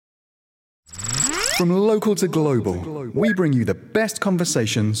From local to global, we bring you the best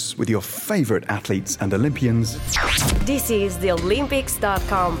conversations with your favorite athletes and Olympians. This is the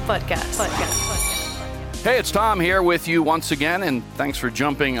Olympics.com podcast. Hey, it's Tom here with you once again, and thanks for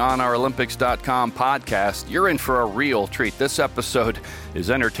jumping on our Olympics.com podcast. You're in for a real treat. This episode is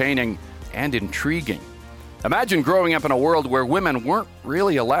entertaining and intriguing. Imagine growing up in a world where women weren't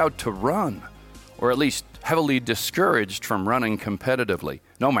really allowed to run, or at least heavily discouraged from running competitively.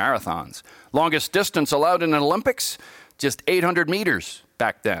 No marathons. Longest distance allowed in the Olympics? Just 800 meters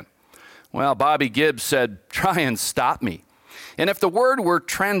back then. Well, Bobbi Gibb said, "Try and stop me." And if the word were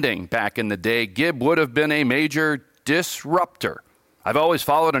trending back in the day, Gibb would have been a major disruptor. "I've always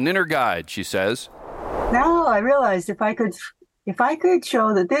followed an inner guide," she says. Now I realized if I could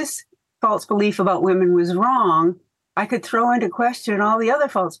show that this false belief about women was wrong, I could throw into question all the other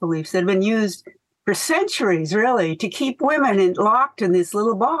false beliefs that have been used for centuries, really, to keep women locked in this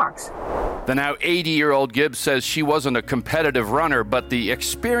little box. The now 80-year-old Gibb says she wasn't a competitive runner, but the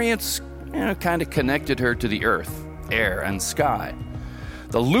experience kind of connected her to the earth, air, and sky.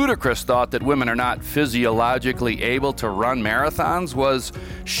 The ludicrous thought that women are not physiologically able to run marathons was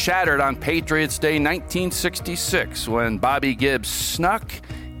shattered on Patriots Day 1966 when Bobbi Gibb snuck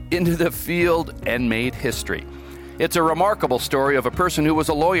into the field and made history. It's a remarkable story of a person who was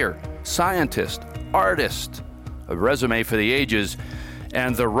a lawyer, scientist, artist, a resume for the ages,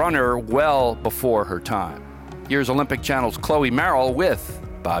 and the runner well before her time. Here's Olympic Channel's Chloe Merrill with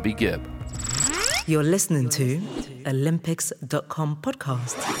Bobbi Gibb. You're listening to Olympics.com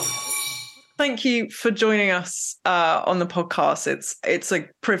podcast. Thank you for joining us on the podcast. It's a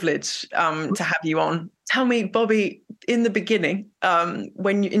privilege to have you on. Tell me, Bobbi, in the beginning,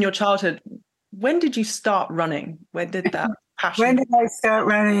 in your childhood, when did you start running? When did that passion? When did I start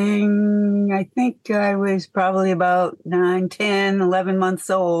running? I think I was probably about 9, 10, 11 months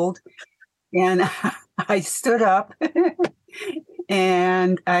old. And I stood up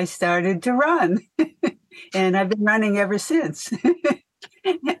and I started to run. And I've been running ever since.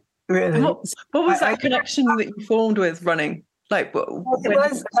 Really. What was that connection that you formed with running? I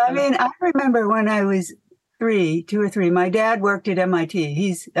remember when I was 2 or 3, my dad worked at MIT.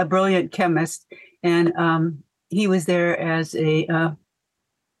 He's a brilliant chemist. And he was there as I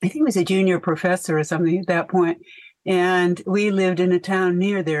think he was a junior professor or something at that point. And we lived in a town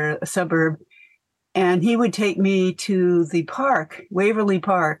near there, a suburb. And he would take me to the park, Waverly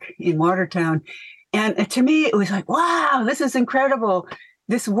Park in Watertown. And to me, it was like, wow, this is incredible.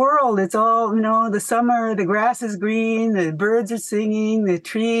 This world, it's all, the summer, the grass is green, the birds are singing, the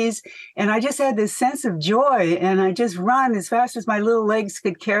trees. And I just had this sense of joy. And I just run as fast as my little legs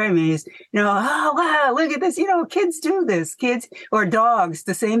could carry me. Oh, wow, look at this. Kids do this. Kids or dogs,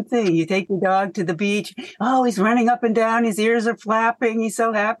 the same thing. You take your dog to the beach. Oh, he's running up and down. His ears are flapping. He's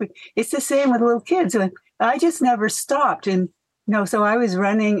so happy. It's the same with little kids. And I just never stopped. And, so I was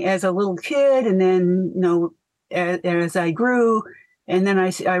running as a little kid. And then, as I grew, and then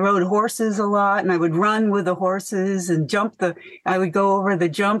I rode horses a lot, and I would run with the horses and I would go over the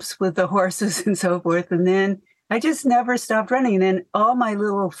jumps with the horses and so forth. And then I just never stopped running. And then all my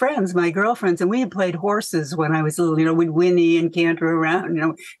little friends, my girlfriends, and we had played horses when I was little, we'd whinny and canter around,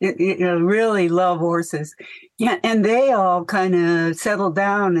 really love horses. Yeah. And they all kind of settled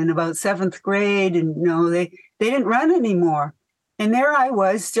down in about 7th grade and, they didn't run anymore. And there I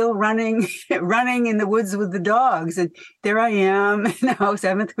was still running in the woods with the dogs. And there I am,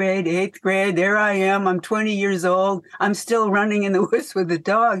 7th grade, 8th grade. There I am. I'm 20 years old. I'm still running in the woods with the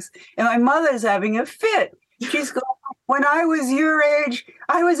dogs. And my mother's having a fit. She's going, "When I was your age,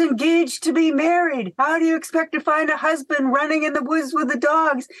 I was engaged to be married. How do you expect to find a husband running in the woods with the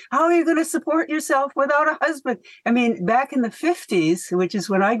dogs? How are you going to support yourself without a husband?" I mean, back in the 50s, which is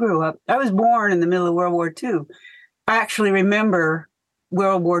when I grew up, I was born in the middle of World War II. I actually remember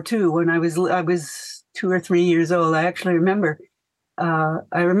World War II when I was 2 or 3 years old. I actually remember. I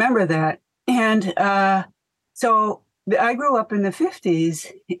remember that. And so I grew up in the 50s.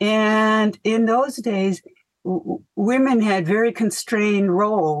 And in those days, women had very constrained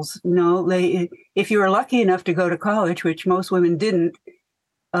roles. If you were lucky enough to go to college, which most women didn't,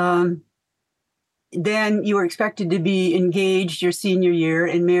 then you were expected to be engaged your senior year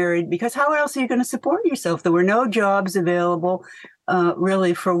and married, because how else are you going to support yourself? There were no jobs available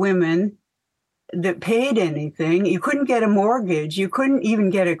really for women that paid anything. You couldn't get a mortgage. You couldn't even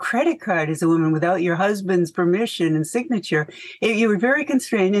get a credit card as a woman without your husband's permission and signature. You were very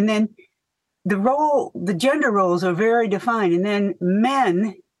constrained. And then the gender roles are very defined. And then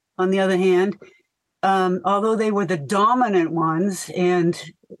men, on the other hand, although they were the dominant ones and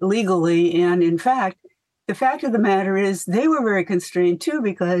legally, and in fact, the fact of the matter is they were very constrained too,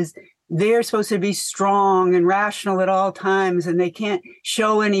 because they're supposed to be strong and rational at all times, and they can't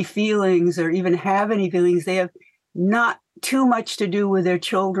show any feelings or even have any feelings. They have not too much to do with their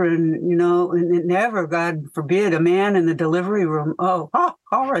children, and never, God forbid, a man in the delivery room. Oh,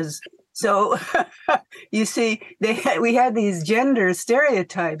 horrors. So you see, we had these gender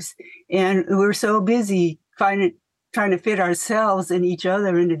stereotypes, and we're so busy trying to fit ourselves and each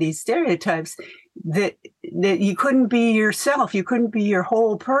other into these stereotypes that you couldn't be yourself. You couldn't be your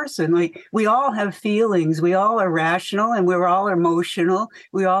whole person. Like, we all have feelings. We all are rational, and we're all emotional.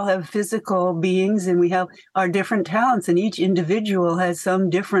 We all have physical beings, and we have our different talents, and each individual has some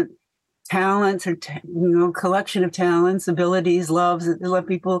different talents or collection of talents, abilities, loves. A lot of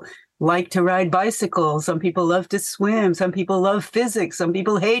people like to ride bicycles. Some people love to swim. Some people love physics. Some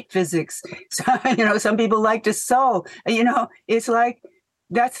people hate physics. So, some people like to sew. It's like,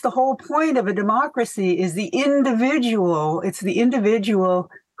 that's the whole point of a democracy, is the individual. It's the individual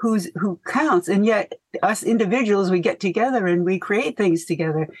who counts. And yet us individuals, we get together and we create things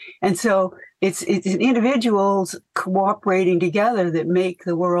together. And so it's individuals cooperating together that make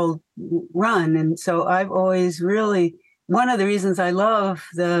the world run. And so I've always really, one of the reasons I love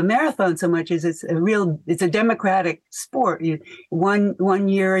the marathon so much is it's a democratic sport. One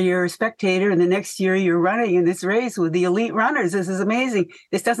year you're a spectator, and the next year you're running in this race with the elite runners. This is amazing.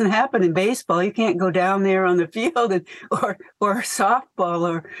 This doesn't happen in baseball. You can't go down there on the field or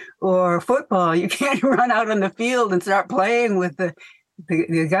softball or football. You can't run out on the field and start playing with the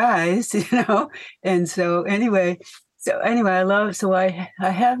guys, And so anyway, I love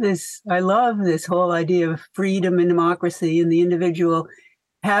this whole idea of freedom and democracy, and the individual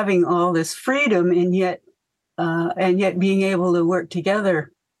having all this freedom, and yet being able to work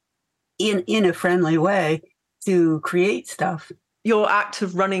together in a friendly way to create stuff. Your act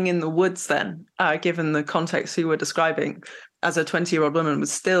of running in the woods then, given the context you were describing as a 20-year-old woman,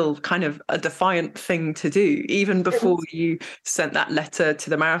 was still kind of a defiant thing to do. Even before you sent that letter to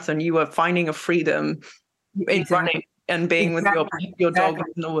the marathon, you were finding a freedom in running and being with your dog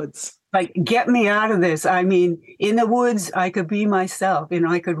in the woods. Like, get me out of this. I mean, in the woods, I could be myself.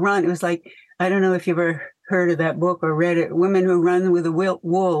 I could run. It was like, I don't know if you ever heard of that book or read it, Women Who Run with the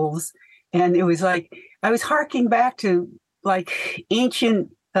Wolves. And it was like, I was harking back to like ancient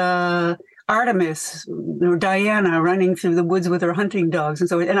Artemis or Diana running through the woods with her hunting dogs.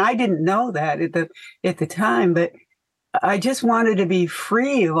 And I didn't know that at the time, but I just wanted to be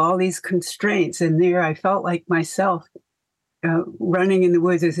free of all these constraints. And there I felt like myself running in the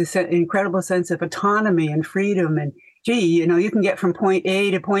woods. There's an incredible sense of autonomy and freedom. And you can get from point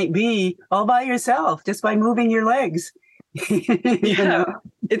A to point B all by yourself, just by moving your legs.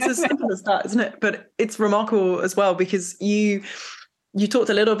 It's as simple as that, isn't it? But it's remarkable as well, because you talked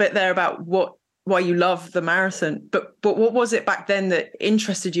a little bit there about why you love the marathon, but what was it back then that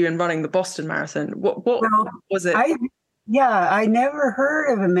interested you in running the Boston Marathon? What was it? I never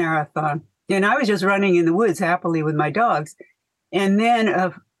heard of a marathon, and I was just running in the woods happily with my dogs. And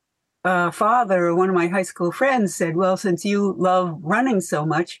then a father or one of my high school friends said, well, since you love running so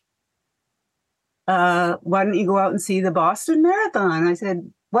much, why don't you go out and see the Boston Marathon? I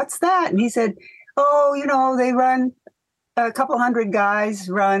said, what's that? And he said, they run, a couple hundred guys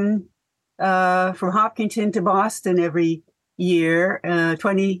run from Hopkinton to Boston every year,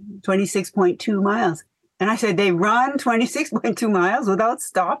 26.2 miles. And I said, they run 26.2 miles without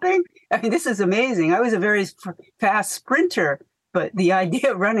stopping? I mean, this is amazing. I was a very fast sprinter, but the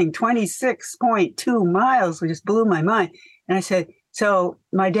idea of running 26.2 miles just blew my mind. And I said, so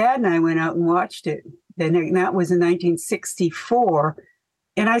my dad and I went out and watched it. And that was in 1964.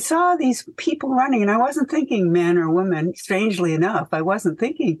 And I saw these people running, and I wasn't thinking men or women. Strangely enough, I wasn't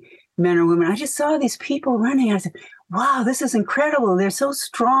thinking men or women. I just saw these people running. I said, wow, this is incredible. They're so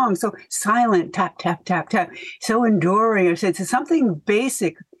strong, so silent, tap, tap, tap, tap, so enduring. I said, it's something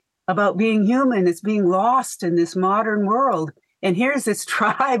basic about being human that's being lost in this modern world. And here's this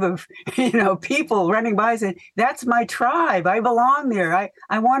tribe of, people running by. I said, that's my tribe. I belong there. I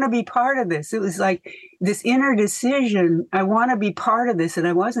want to be part of this. It was like this inner decision. I want to be part of this. And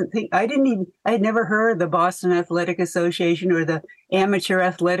I had never heard of the Boston Athletic Association or the Amateur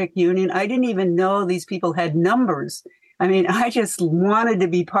Athletic Union. I didn't even know these people had numbers. I mean, I just wanted to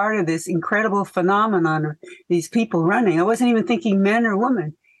be part of this incredible phenomenon of these people running. I wasn't even thinking men or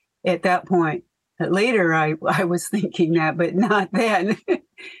women at that point. Later, I was thinking that, but not then.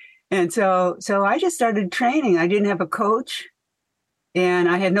 And so I just started training. I didn't have a coach, and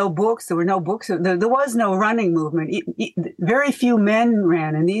I had no books. There were no books. There was no running movement. Very few men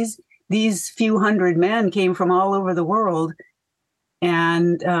ran, and these few hundred men came from all over the world,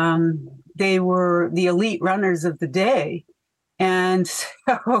 and they were the elite runners of the day. And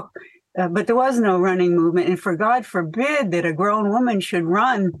so but there was no running movement. And for God forbid that a grown woman should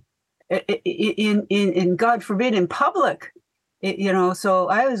run in God forbid, in public. So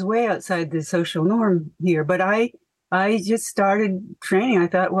I was way outside the social norm here, but I just started training. I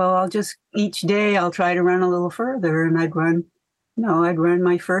thought, well, each day I'll try to run a little further, and I'd run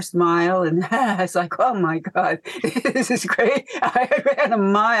my first mile, and I was like, oh my God, this is great. I ran a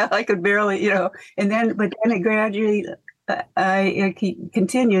mile, I could barely, but then it gradually, I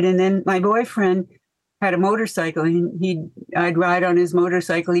continued. And then my boyfriend had a motorcycle, and I'd ride on his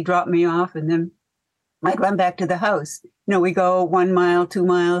motorcycle, he'd drop me off, and then I'd run back to the house. We go 1 mile, 2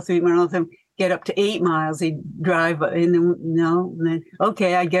 miles, 3 miles, and get up to 8 miles. He'd drive, and then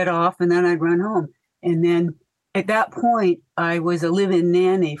okay, I'd get off, and then I'd run home. And then at that point, I was a live-in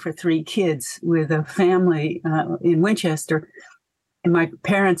nanny for 3 kids with a family in Winchester, and my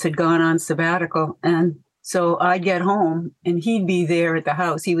parents had gone on sabbatical. And so I'd get home, and he'd be there at the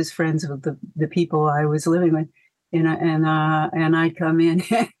house. He was friends with the people I was living with, and I'd come in.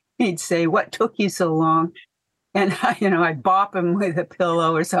 He'd say, "What took you so long?" And I'd bop him with a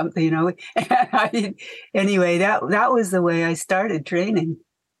pillow or something, And anyway, that was the way I started training.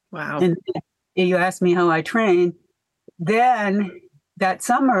 Wow. And you asked me how I train. Then that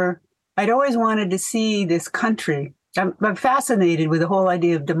summer, I'd always wanted to see this country. I'm fascinated with the whole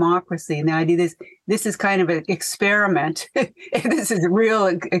idea of democracy and the idea this is kind of an experiment. This is a real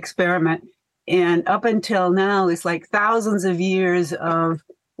experiment. And up until now, it's like thousands of years of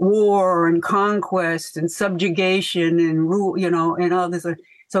war and conquest and subjugation and rule, and all this.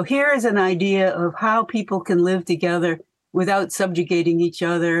 So here is an idea of how people can live together without subjugating each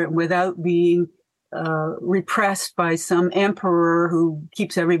other, without being repressed by some emperor who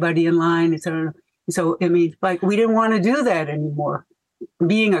keeps everybody in line. So, I mean, like, we didn't want to do that anymore.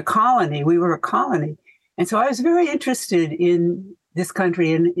 Being a colony, we were a colony. And so I was very interested in this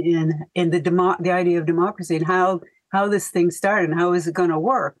country and in the idea of democracy and how this thing started and how is it going to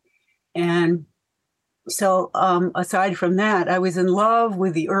work. And so aside from that, I was in love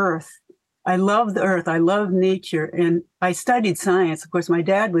with the earth. I love the earth. I love nature. And I studied science. Of course, my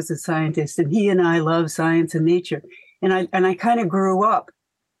dad was a scientist, and he and I love science and nature. And I kind of grew up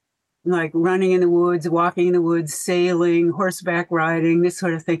like running in the woods, walking in the woods, sailing, horseback riding, this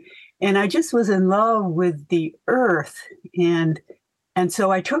sort of thing. And I just was in love with the earth. And so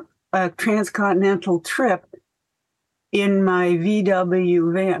I took a transcontinental trip in my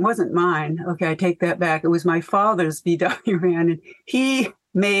VW van. It wasn't mine. Okay, I take that back. It was my father's VW van. And he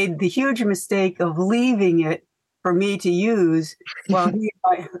made the huge mistake of leaving it for me to use while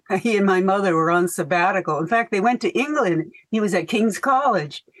he and my mother were on sabbatical. In fact, they went to England. He was at King's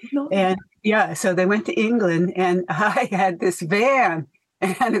College. No. And so they went to England, and I had this van.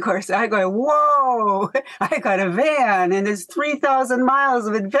 And of course, I go, whoa, I got a van, and there's 3,000 miles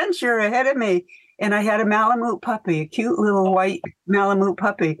of adventure ahead of me. And I had a Malamute puppy, a cute little white Malamute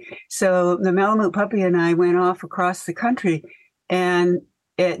puppy. So the Malamute puppy and I went off across the country, and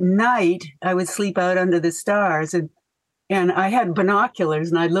at night, I would sleep out under the stars, and I had binoculars,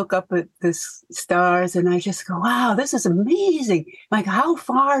 and I'd look up at the stars, and I just go, wow, this is amazing. Like, how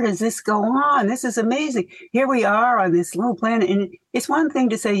far does this go on? This is amazing. Here we are on this little planet. And it's one thing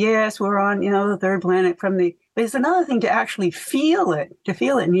to say, yes, we're on, the third planet but it's another thing to actually feel it.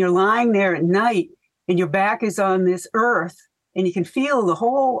 And you're lying there at night, and your back is on this earth, and you can feel the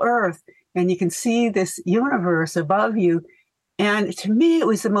whole earth, and you can see this universe above you. And to me, it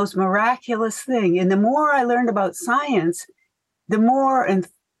was the most miraculous thing. And the more I learned about science, the more and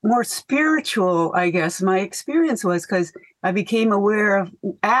more spiritual, I guess, my experience was, because I became aware of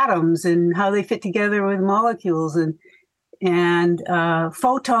atoms and how they fit together with molecules and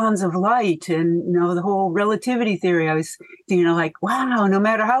photons of light and, the whole relativity theory. I was, like, wow, no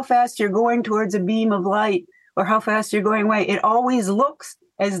matter how fast you're going towards a beam of light or how fast you're going away, it always looks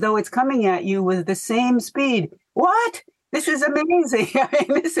as though it's coming at you with the same speed. What? This is amazing. I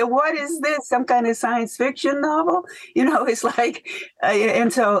mean, what is this? Some kind of science fiction novel? It's like,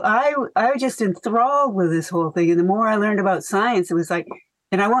 and so I was just enthralled with this whole thing. And the more I learned about science, it was like,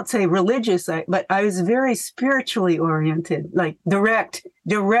 and I won't say religious, but I was very spiritually oriented, like direct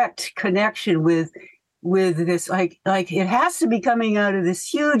connection with this, like it has to be coming out of this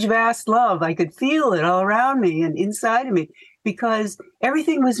huge, vast love. I could feel it all around me and inside of me, because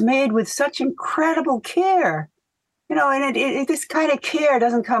everything was made with such incredible care. And this kind of care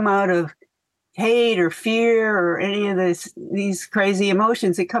doesn't come out of hate or fear or any of these crazy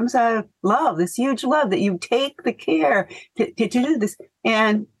emotions. It comes out of love, this huge love that you take the care to do this.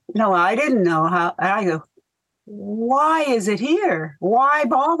 And, I didn't know how. I go, why is it here? Why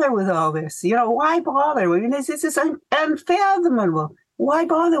bother with all this? Why bother? I mean, this is unfathomable. why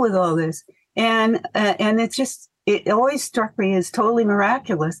bother with all this? And it always struck me as totally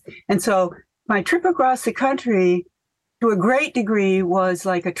miraculous. And so my trip across the country, to a great degree, was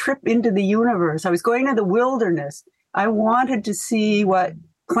like a trip into the universe. I was going to the wilderness. I wanted to see what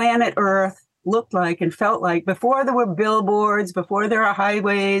planet Earth looked like and felt like before there were billboards, before there were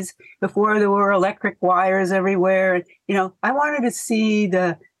highways, before there were electric wires everywhere. I wanted to see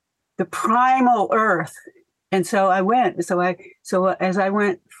the primal Earth. And so I went. So as I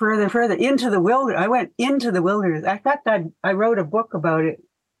went further and further into the wilderness, I went into the wilderness. I thought that I wrote a book about it.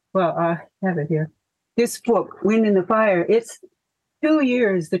 Well, I have it here. This book, Wind in the Fire, it's 2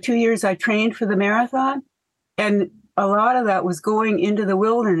 years, the 2 years I trained for the marathon. And a lot of that was going into the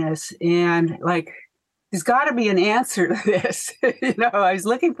wilderness and there's got to be an answer to this. I was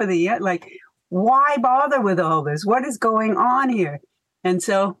looking for why bother with all this? What is going on here? And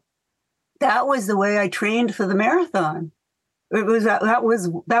so that was the way I trained for the marathon.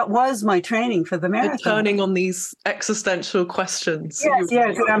 That was my training for the marathon. Turning on these existential questions. Yes.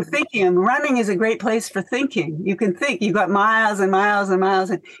 And I'm thinking, running is a great place for thinking. You can think. You've got miles and miles and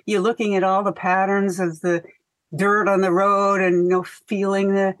miles, and you're looking at all the patterns of the dirt on the road, and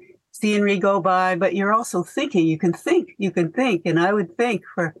feeling the scenery go by. But you're also thinking. You can think. And I would think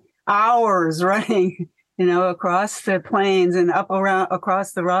for hours running, across the plains and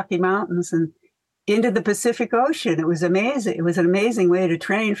across the Rocky Mountains and into the Pacific Ocean. It was amazing. It was an amazing way to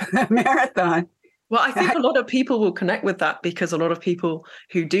train for the marathon. Well, I think a lot of people will connect with that, because a lot of people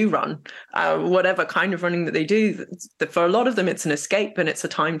who do run, whatever kind of running that they do, for a lot of them, it's an escape, and it's a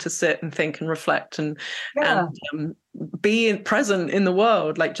time to sit and think and reflect and be present in the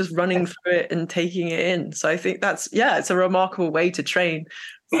world, like just running through it and taking it in. So I think it's a remarkable way to train.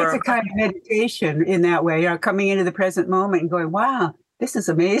 It's a kind of meditation in that way, coming into the present moment and going, wow, this is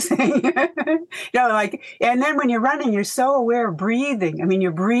amazing. And then when you're running, you're so aware of breathing. I mean,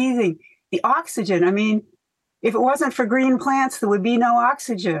 you're breathing the oxygen. I mean, if it wasn't for green plants, there would be no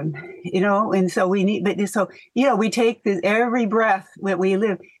oxygen, and so we take this every breath that we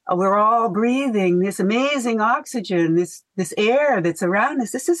live. We're all breathing this amazing oxygen, this air that's around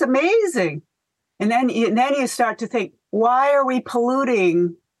us. This is amazing. And then you start to think, why are we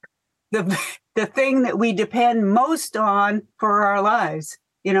polluting the thing that we depend most on for our lives?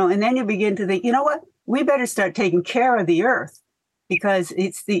 And then you begin to think, what? We better start taking care of the earth, because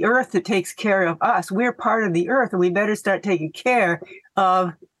it's the earth that takes care of us. We're part of the earth, and we better start taking care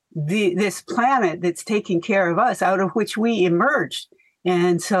of this planet that's taking care of us, out of which we emerged.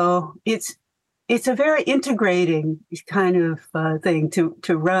 And so it's a very integrating kind of thing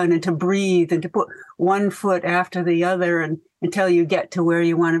to run and to breathe and to put one foot after the other and until you get to where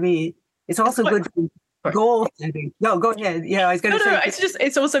you want to be. It's also good for goal setting. No, go ahead. Yeah, I was going to say.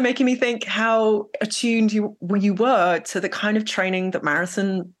 It's also making me think how attuned you were to the kind of training that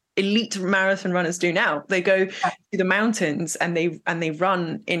elite marathon runners do now. They go to the mountains and they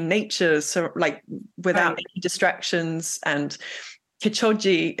run in nature, so without any distractions. And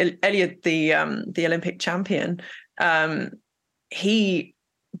Kipchoge, Elliot, the Olympic champion, he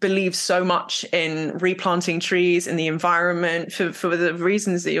believes so much in replanting trees in the environment for the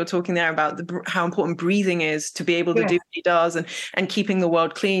reasons that you're talking there about how important breathing is to be able to do what he does, and keeping the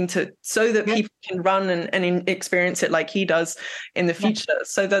world clean so that people can run and experience it like he does in the future.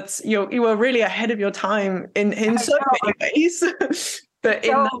 So that's you were really ahead of your time in so many ways. But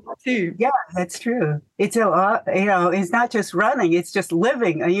in that too. Yeah, that's true. It's it's not just running, it's just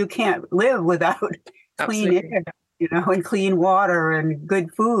living. You can't live without clean air, and clean water and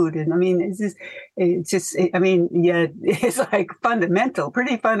good food. And I mean, it's like fundamental,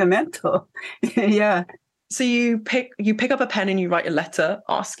 pretty fundamental. Yeah. So you pick up a pen and you write a letter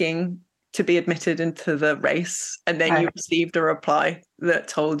asking to be admitted into the race, and then you received a reply that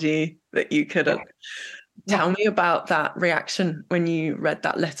told you that you couldn't. Tell me about that reaction when you read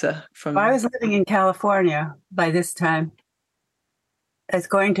that letter from... I was living in California by this time. I was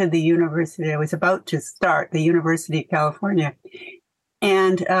going to the university. I was about to start the University of California.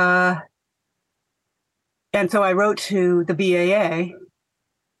 And so I wrote to the BAA.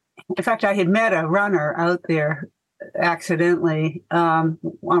 In fact, I had met a runner out there accidentally on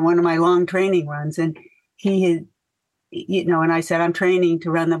one of my long training runs. And he had, and I said, I'm training to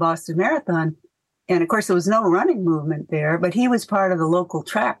run the Boston Marathon. And of course, there was no running movement there, but he was part of the local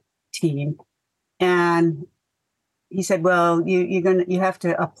track team. And he said, well, you have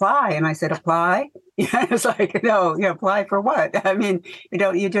to apply. And I said, apply? It's like, no, you apply for what? I mean,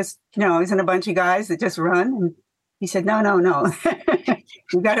 you just, isn't a bunch of guys that just run? And he said, no.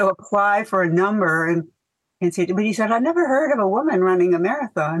 You got to apply for a number. But he said, I never heard of a woman running a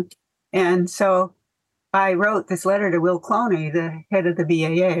marathon. And so I wrote this letter to Will Cloney, the head of the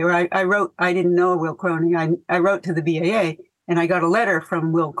BAA, or I didn't know Will Cloney. I wrote to the BAA, and I got a letter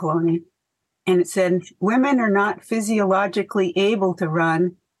from Will Cloney, and it said, women are not physiologically able to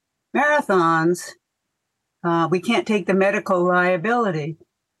run marathons. We can't take the medical liability.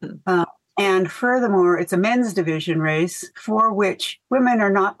 And furthermore, it's a men's division race for which women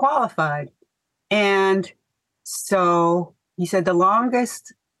are not qualified. And so he said the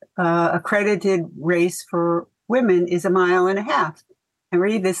longest accredited race for women is 1.5 miles. And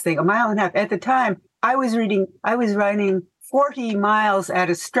read this thing, 1.5 miles. At the time, I was running 40 miles at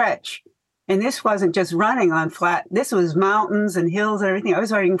a stretch. And this wasn't just running on flat. This was mountains and hills and everything. I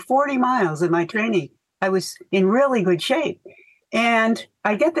was running 40 miles in my training. I was in really good shape. And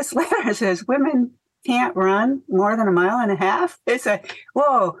I get this letter that says women can't run more than 1.5 miles. They said,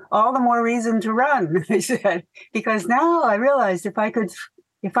 whoa, all the more reason to run, they said, because now I realized if I could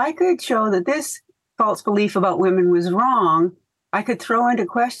show that this false belief about women was wrong, I could throw into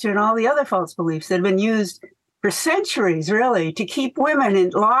question all the other false beliefs that have been used for centuries, really, to keep women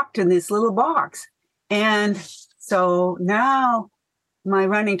locked in this little box. And so now my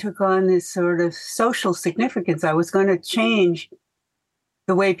running took on this sort of social significance. I was going to change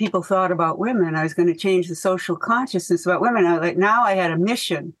the way people thought about women. I was going to change the social consciousness about women. Now I had a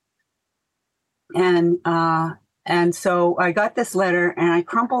mission. And so I got this letter and I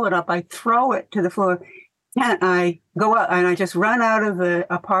crumple it up. I throw it to the floor and I go out and I just run out of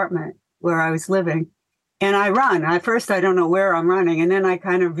the apartment where I was living. And I run. At first, I don't know where I'm running. And then I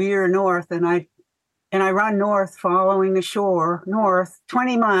kind of veer north and I run north, following the shore, north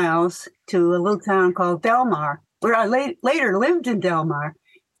 20 miles to a little town called Delmar, where I later lived in Delmar.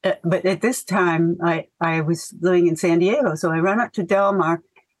 But at this time, I was living in San Diego. So I run up to Delmar.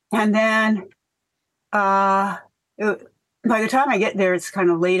 And then by the time I get there, it's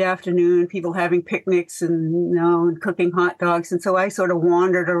kind of late afternoon, people having picnics and, and cooking hot dogs. And so I sort of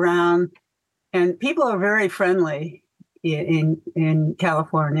wandered around. And people are very friendly in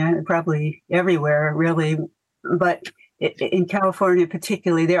California, probably everywhere, really. But in California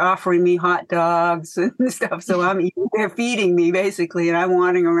particularly, they're offering me hot dogs and stuff. So they're feeding me, basically, and I'm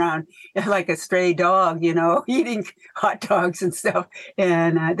wandering around like a stray dog, eating hot dogs and stuff.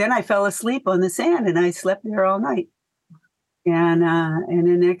 And then I fell asleep on the sand, and I slept there all night. And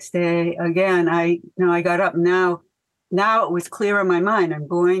the next day, again, I got up. Now it was clear in my mind. I'm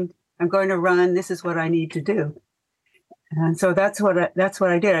going to run. This is what I need to do. And so that's what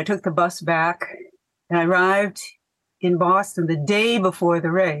I did. I took the bus back and I arrived in Boston the day before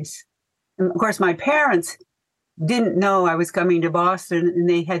the race. And of course, my parents didn't know I was coming to Boston, and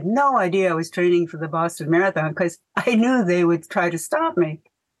they had no idea I was training for the Boston Marathon, because I knew they would try to stop me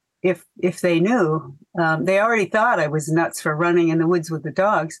if they knew. They already thought I was nuts for running in the woods with the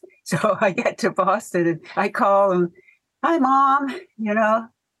dogs. So I get to Boston and I call them, "Hi, Mom,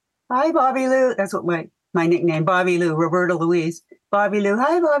 hi, Bobbi Lou." That's what my nickname, Bobbi Lou, Roberta Louise. Bobbi Lou,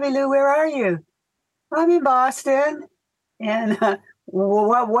 "Hi, Bobbi Lou, where are you?" "I'm in Boston." "And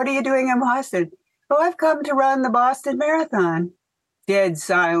what are you doing in Boston?" "Oh, I've come to run the Boston Marathon." Dead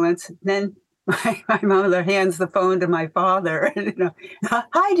silence. Then my mother hands the phone to my father.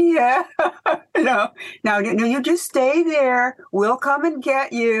 "Hi, dear." Now you just stay there. We'll come and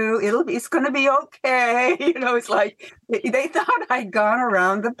get you. It's going to be okay. It's like they thought I'd gone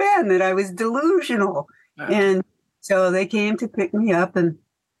around the bend, that I was delusional. And so they came to pick me up, and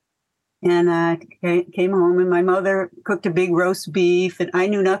I came home, and my mother cooked a big roast beef, and I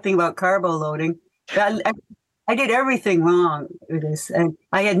knew nothing about carbo loading. I did everything wrong with this. And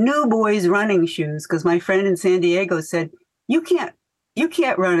I had new boys running shoes, because my friend in San Diego said, you can't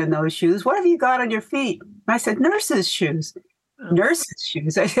run in those shoes. What have you got on your feet?" And I said, "Nurse's shoes." "Nurse's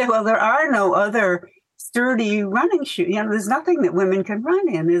shoes?" I said, "Well, there are no other sturdy running shoes. There's nothing that women can run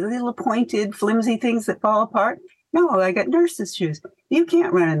in. There's little pointed, flimsy things that fall apart. No, I got nurse's shoes. You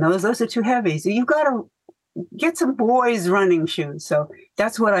can't run in those. Those are too heavy. So you've got to get some boys' running shoes." So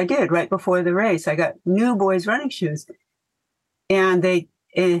that's what I did right before the race. I got new boys' running shoes. And I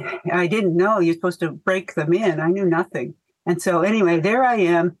didn't know you're supposed to break them in. I knew nothing. And so anyway, there I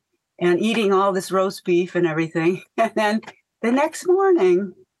am, and eating all this roast beef and everything. And then the next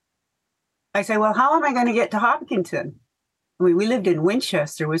morning, I say, well, how am I going to get to Hopkinton? I mean, we lived in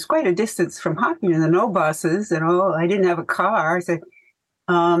Winchester. It was quite a distance from Hopkinton. There were no buses and all. I didn't have a car. I said,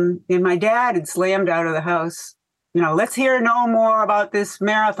 and my dad had slammed out of the house. "Let's hear no more about this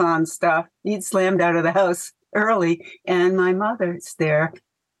marathon stuff." He'd slammed out of the house early, and my mother's there.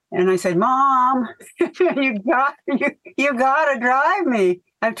 And I said, "Mom, you got to drive me.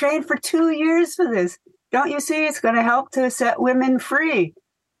 I've trained for 2 years for this. Don't you see it's going to help to set women free?"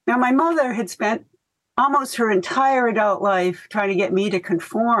 Now, my mother had spent almost her entire adult life trying to get me to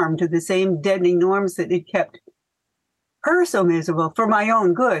conform to the same deadening norms that had kept her so miserable for my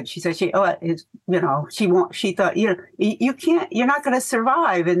own good. She said, she thought, you can't, you're not going to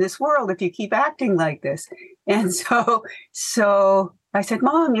survive in this world if you keep acting like this. And so I said,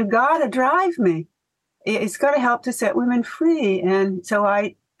 Mom, you got to drive me. It's got to help to set women free. And so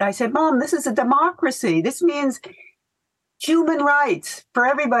I said, Mom, this is a democracy. This means human rights for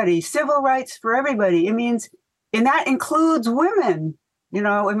everybody, civil rights for everybody. It means, and that includes women.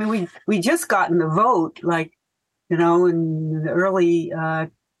 We just gotten the vote, in the early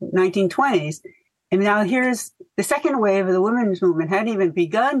 1920s. And now here's the second wave of the women's movement, hadn't even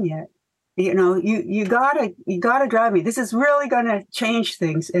begun yet. You gotta drive me. This is really gonna change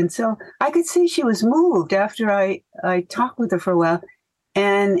things. And so I could see she was moved after I talked with her for a while.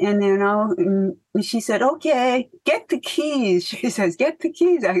 And she said, okay, get the keys. She says, get the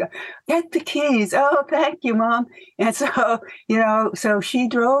keys. I go, get the keys. Oh, thank you, Mom. And so, so she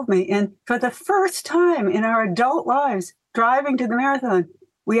drove me. And for the first time in our adult lives, driving to the marathon,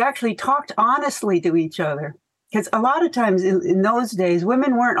 we actually talked honestly to each other. Because a lot of times in those days,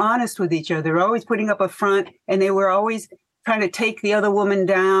 women weren't honest with each other. They were always putting up a front, and they were always trying to take the other woman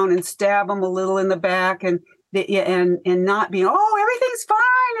down and stab them a little in the back and not being, oh, everything's fine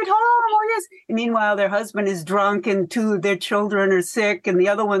at home. Oh, yes. And meanwhile, their husband is drunk and two of their children are sick and the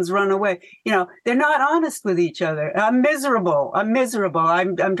other one's run away. They're not honest with each other. I'm miserable. I'm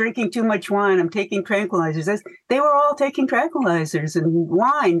drinking too much wine. I'm taking tranquilizers. They were all taking tranquilizers and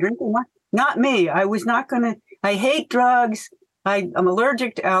drinking wine. Not me. I was not going to. I hate drugs. I'm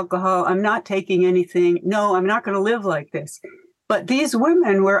allergic to alcohol. I'm not taking anything. No, I'm not going to live like this. But these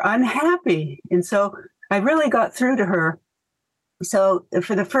women were unhappy. And so I really got through to her. So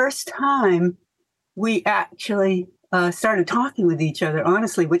for the first time, we actually started talking with each other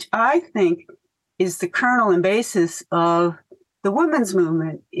honestly, which I think is the kernel and basis of the women's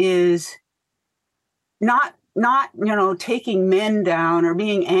movement, is not taking men down or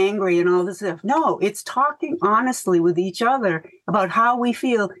being angry and all this stuff. No, it's talking honestly with each other about how we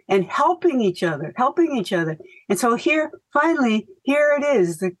feel and helping each other. And so finally, here it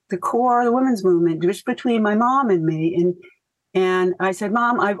is, the core of the women's movement, just between my mom and me. And I said,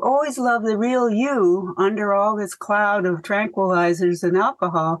 Mom, I've always loved the real you under all this cloud of tranquilizers and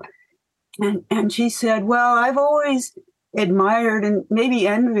alcohol. And she said, well, I've always admired and maybe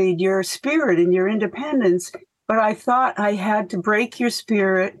envied your spirit and your independence, but I thought I had to break your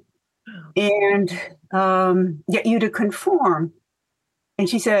spirit and get you to conform. And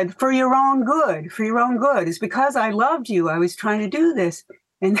she said, for your own good. It's because I loved you. I was trying to do this.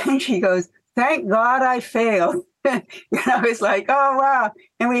 And then she goes, thank God I failed. It's like, oh, wow.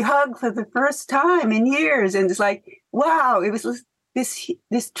 And we hugged for the first time in years. And it's like, wow, it was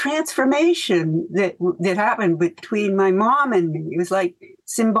this transformation that happened between my mom and me. It was like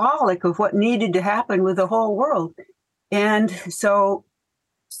symbolic of what needed to happen with the whole world. And so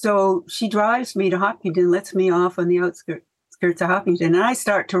she drives me to Hopkinton, lets me off on the outskirts of Hopkinton, and I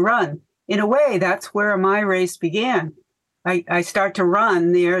start to run. In a way, that's where my race began. I start to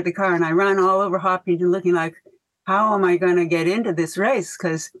run near the car, and I run all over Hopkinton looking like, how am I going to get into this race?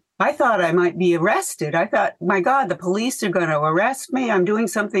 Because I thought I might be arrested. I thought, my God, the police are going to arrest me. I'm doing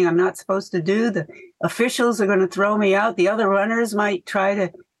something I'm not supposed to do. The officials are going to throw me out. The other runners might try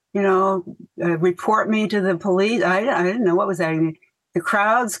to, report me to the police. I didn't know what was happening. The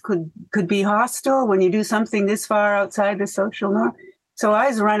crowds could be hostile when you do something this far outside the social norm. So I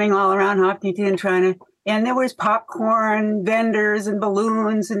was running all around Hopkinton and there was popcorn vendors and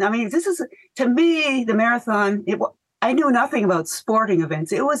balloons. And I mean, this is, to me, the marathon, I knew nothing about sporting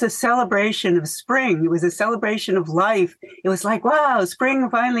events. It was a celebration of spring. It was a celebration of life. It was like, wow, spring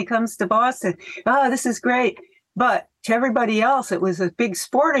finally comes to Boston. Oh, this is great. But to everybody else, it was a big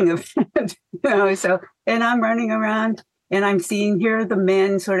sporting event. And I'm running around and I'm seeing here the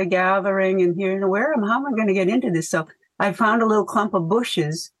men sort of gathering and here, how am I going to get into this? So I found a little clump of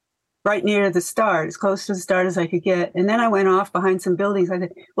bushes right near the start, as close to the start as I could get. And then I went off behind some buildings. I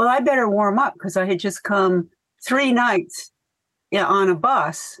said, well, I better warm up because I had just come 3 nights on a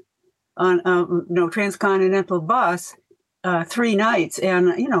bus, on a transcontinental bus, 3 nights.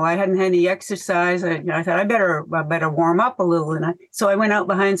 And, I hadn't had any exercise. I thought I better warm up a little. And so I went out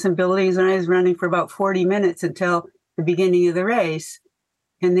behind some buildings and I was running for about 40 minutes until the beginning of the race.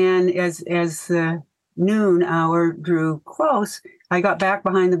 And then as the noon hour drew close, I got back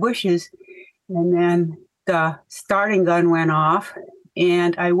behind the bushes and then the starting gun went off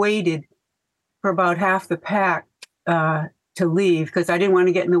and I waited for about half the pack to leave because I didn't want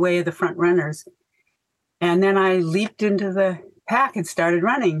to get in the way of the front runners. And then I leaped into the pack and started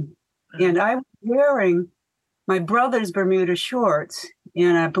running. And I was wearing my brother's Bermuda shorts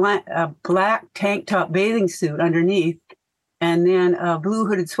and a black tank top bathing suit underneath, and then a blue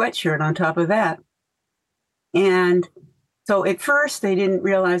hooded sweatshirt on top of that. And so at first they didn't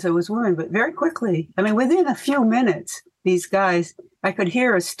realize I was a woman, but very quickly, I mean, within a few minutes, these guys, I could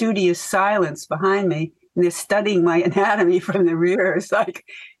hear a studious silence behind me, and they're studying my anatomy from the rear. It's like,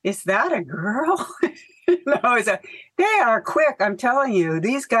 is that a girl? They are quick. I'm telling you,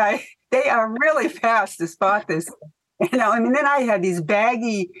 these guys, they are really fast to spot this. I mean, then I had these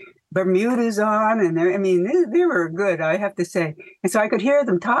baggy Bermudas on, and they were good, I have to say. And so I could hear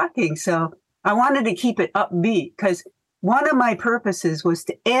them talking. So I wanted to keep it upbeat because one of my purposes was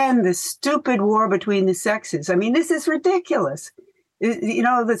to end the stupid war between the sexes. I mean, this is ridiculous.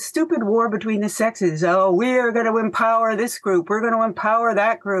 The stupid war between the sexes. Oh, we're going to empower this group. We're going to empower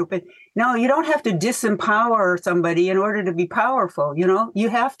that group. And no, you don't have to disempower somebody in order to be powerful. You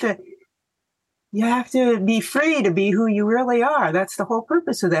have to be free to be who you really are. That's the whole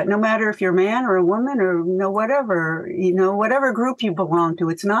purpose of that. No matter if you're a man or a woman or whatever group you belong to.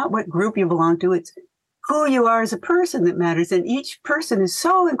 It's not what group you belong to. It's who you are as a person that matters. And each person is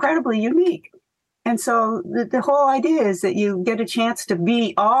so incredibly unique. And so the whole idea is that you get a chance to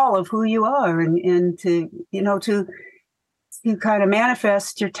be all of who you are and to kind of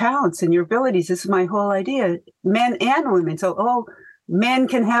manifest your talents and your abilities. This is my whole idea, men and women. So, men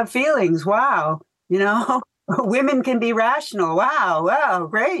can have feelings. Wow. Women can be rational. Wow.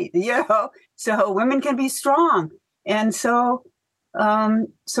 Great. So women can be strong. And so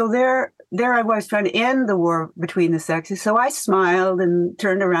there I was trying to end the war between the sexes. So I smiled and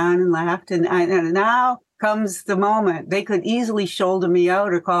turned around and laughed. And now comes the moment. They could easily shoulder me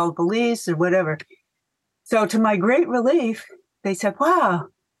out or call the police or whatever. So to my great relief, they said, wow,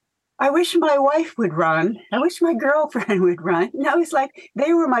 I wish my wife would run. I wish my girlfriend would run. It's like,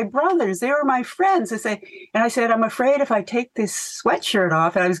 they were my brothers. They were my friends. And I said, I'm afraid if I take this sweatshirt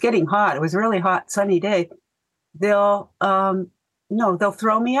off, and I was getting hot. It was a really hot, sunny day. They'll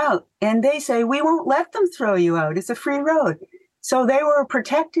throw me out. And they say, we won't let them throw you out. It's a free road. So they were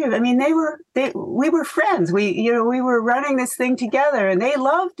protective. I mean, we were friends. We were running this thing together, and they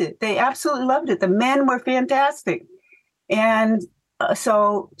loved it. They absolutely loved it. The men were fantastic. And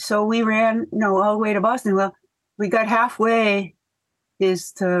so we ran, all the way to Boston. Well, we got halfway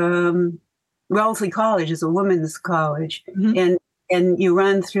is to Wellesley College, is a women's college. Mm-hmm. And you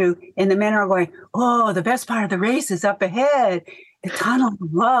run through, and the men are going, oh, the best part of the race is up ahead. The tunnel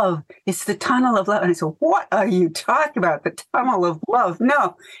of love. It's the tunnel of love. And I said, what are you talking about? The tunnel of love?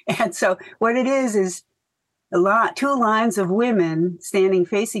 No. And so what it is two lines of women standing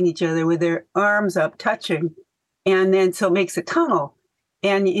facing each other with their arms up, touching. And then so it makes a tunnel.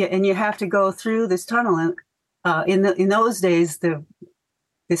 And you have to go through this tunnel. And in those days, the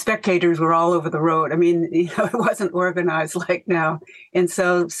spectators were all over the road. I mean, it wasn't organized like now. And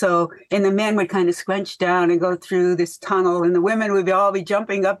so the men would kind of scrunch down and go through this tunnel, and the women would all be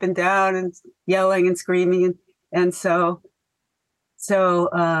jumping up and down and yelling and screaming. And so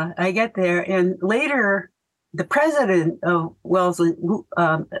I get there, and later the president of Wellesley,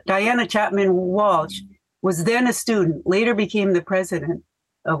 Diana Chapman Walsh, was then a student, later became the president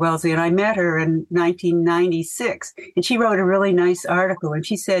of Wellesley, and I met her in 1996, and she wrote a really nice article, and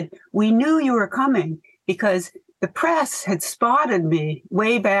she said, we knew you were coming because the press had spotted me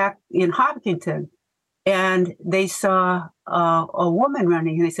way back in Hopkinton, and they saw a woman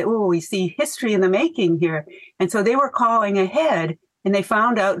running, and they said, oh, we see history in the making here. And so they were calling ahead, and they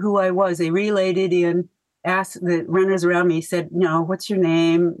found out who I was. They relayed it in, asked the runners around me, said, what's your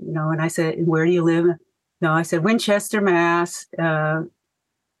name? And I said, where do you live? No, I said, Winchester, Mass, Bobbi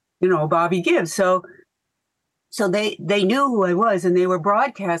Gibb. So they knew who I was, and they were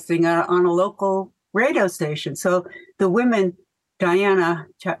broadcasting on a local radio station. So the women, Diana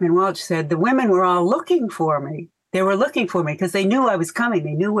Chapman Walsh said, the women were all looking for me. They were looking for me because they knew I was coming.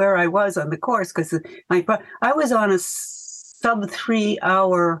 They knew where I was on the course because I was on a sub 3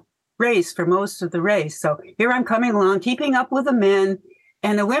 hour race for most of the race. So here I'm coming along, keeping up with the men,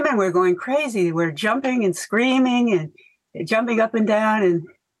 and the women were going crazy. They were jumping and screaming and jumping up and down. And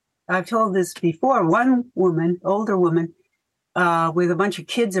I've told this before. One woman, older woman, with a bunch of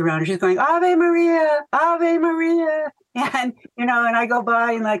kids around her, she's going, Ave Maria, Ave Maria. And, and I go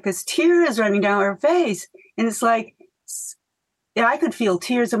by and like this tear is running down her face. And it's like, I could feel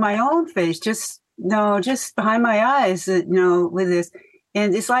tears in my own face, just behind my eyes, with this.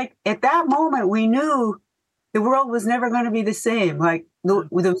 And it's like, at that moment, we knew the world was never going to be the same. Like, there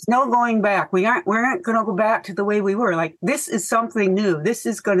was no going back. We aren't going to go back to the way we were. Like, this is something new. This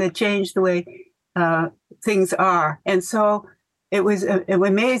is going to change the way things are. And so it was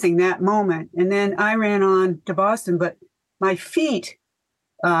amazing, that moment. And then I ran on to Boston, but my feet,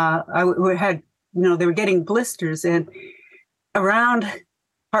 had, they were getting blisters, and around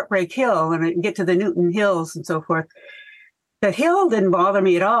Heartbreak Hill, and I get to the Newton Hills and so forth. The hill didn't bother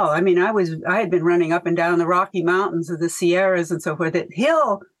me at all. I mean, I had been running up and down the Rocky Mountains of the Sierras and so forth. That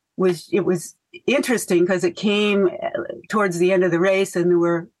hill was interesting because it came towards the end of the race, and there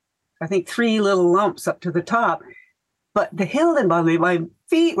were, I think, 3 little lumps up to the top. But the hill didn't bother me. My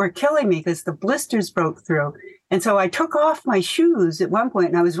feet were killing me because the blisters broke through. And so I took off my shoes at one point,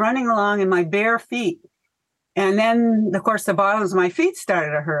 and I was running along in my bare feet. And then, of course, the bottoms of my feet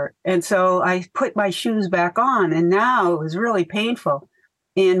started to hurt. And so I put my shoes back on, and now it was really painful.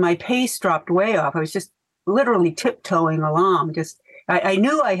 And my pace dropped way off. I was just literally tiptoeing along. I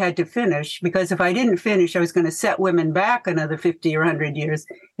knew I had to finish, because if I didn't finish, I was going to set women back another 50 or 100 years.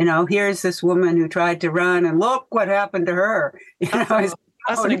 Here's this woman who tried to run, and look what happened to her. That's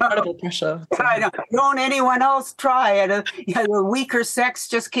an incredible pressure. I know. Don't anyone else try. The weaker sex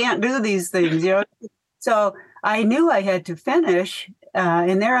just can't do these things, So I knew I had to finish,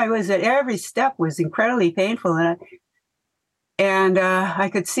 and there I was. At every step was incredibly painful, and I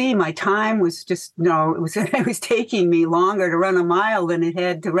could see my time was just it was taking me longer to run a mile than it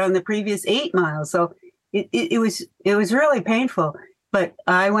had to run the previous 8 miles. So it was really painful. But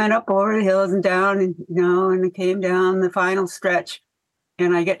I went up over the hills and down, and I came down the final stretch,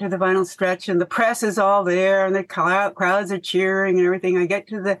 and I get to the final stretch, and the press is all there, and the crowds are cheering and everything. I get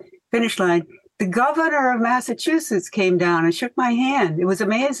to the finish line. The governor of Massachusetts came down and shook my hand. It was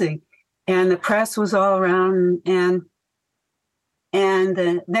amazing. And the press was all around. And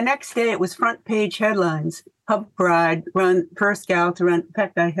the next day, it was front page headlines. Hub Bride, first gal to run. In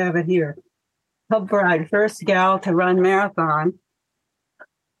fact, I have it here. Hub Bride, first gal to run marathon.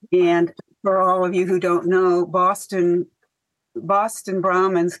 And for all of you who don't know, Boston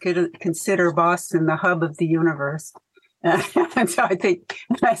Brahmins could consider Boston the hub of the universe. And so I think,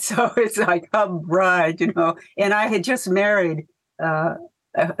 it's like Hub Bride, and I had just married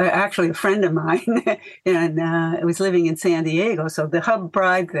actually a friend of mine, and I was living in San Diego. So the Hub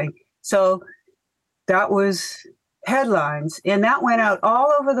Bride thing. So that was headlines, and that went out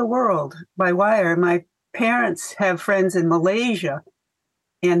all over the world by wire. My parents have friends in Malaysia,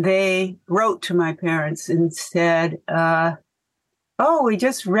 and they wrote to my parents and said, "Oh, we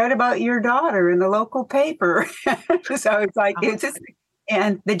just read about your daughter in the local paper." So it's like,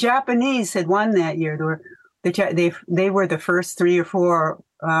 and the Japanese had won that year. They were the first 3 or 4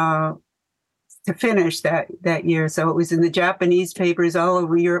 to finish that year. So it was in the Japanese papers all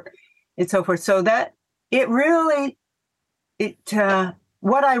over Europe and so forth. So that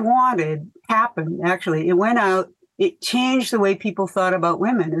what I wanted happened. Actually, it went out. It changed the way people thought about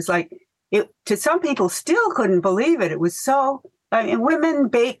women. It's like to some people still couldn't believe it. It was so. Women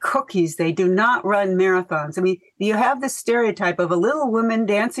bake cookies. They do not run marathons. You have this stereotype of a little woman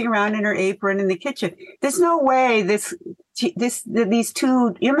dancing around in her apron in the kitchen. There's no way these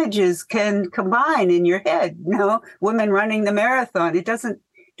 2 images can combine in your head. Women running the marathon. It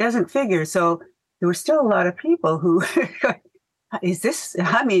doesn't figure. So there were still a lot of people who, this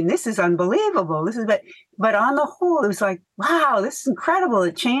is unbelievable. But on the whole, it was like, wow, this is incredible.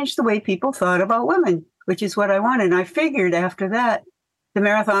 It changed the way people thought about women, which is what I wanted. And I figured after that, the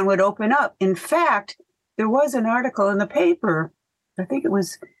marathon would open up. In fact, there was an article in the paper. I think it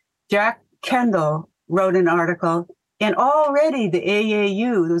was Jack Kendall wrote an article. And already the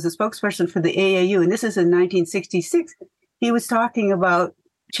AAU, there was a spokesperson for the AAU, and this is in 1966, he was talking about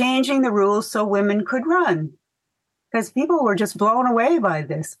changing the rules so women could run, because people were just blown away by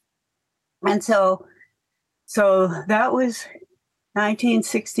this. And so that was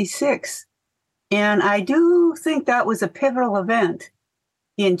 1966. And I do think that was a pivotal event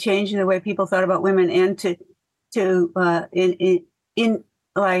in changing the way people thought about women, and in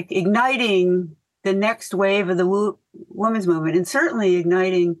igniting the next wave of the women's movement, and certainly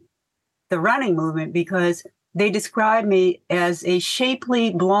igniting the running movement, because they described me as a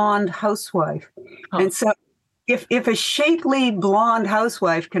shapely blonde housewife. Oh. And so if a shapely blonde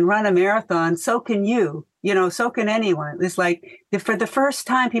housewife can run a marathon, so can you, so can anyone. It's like for the first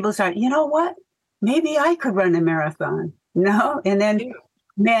time, people started, you know what? Maybe I could run a marathon, and then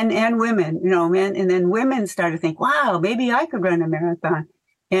men and women, and then women started to think, wow, maybe I could run a marathon.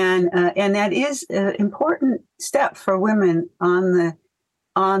 And that is an important step for women on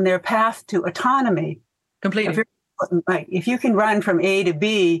their path to autonomy. Completely. If you can run from A to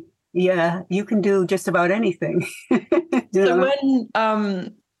B, yeah, you can do just about anything.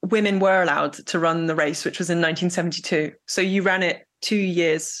 When women were allowed to run the race, which was in 1972, so you ran it 2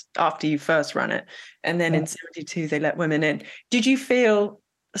 years after you first ran it. And then in 72, they let women in. Did you feel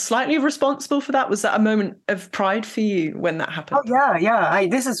slightly responsible for that? Was that a moment of pride for you when that happened? Oh, yeah.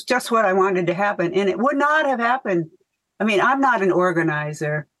 This is just what I wanted to happen. And it would not have happened. I mean, I'm not an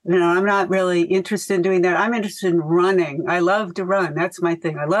organizer. I'm not really interested in doing that. I'm interested in running. I love to run. That's my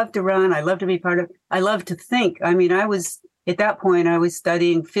thing. I love to run. I love to be part of, I love to think. I mean, at that point, I was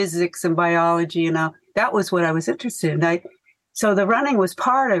studying physics and biology, that was what I was interested in. So the running was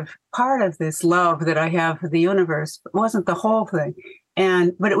part of this love that I have for the universe. It wasn't the whole thing.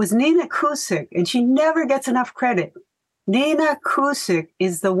 But it was Nina Cusick, and she never gets enough credit. Nina Cusick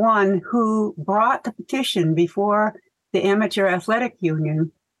is the one who brought the petition before the Amateur Athletic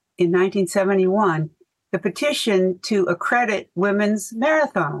Union in 1971, the petition to accredit women's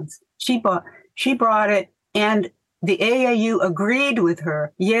marathons. She brought it, and the AAU agreed with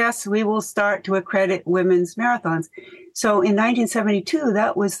her. Yes, we will start to accredit women's marathons. So in 1972,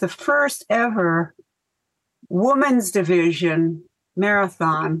 that was the first ever women's division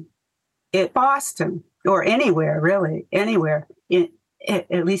marathon at Boston, or anywhere, really, anywhere,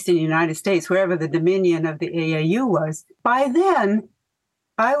 at least in the United States, wherever the dominion of the AAU was. By then,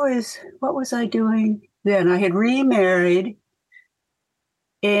 what was I doing then? I had remarried,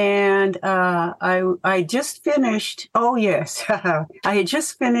 and I just finished, I had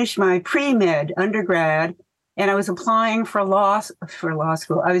just finished my pre-med undergrad, and I was applying for law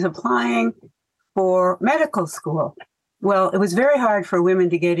school. I was applying for medical school. Well, it was very hard for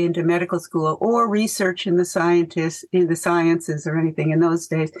women to get into medical school or research in the sciences or anything in those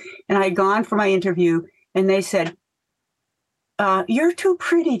days. And I had gone for my interview, and they said, you're too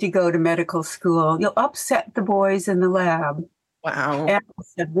pretty to go to medical school. You'll upset the boys in the lab. Wow. And I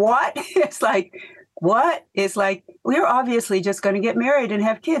said, what? It's like, what? It's like, we're obviously just going to get married and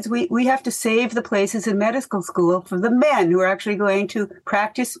have kids. We have to save the places in medical school for the men who are actually going to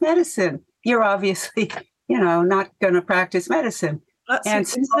practice medicine. You're obviously, not going to practice medicine.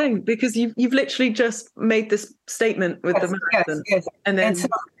 That's insane, because you've literally just made this statement with the marathon. Yes. And then...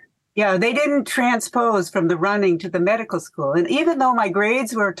 they didn't transpose from the running to the medical school. And even though my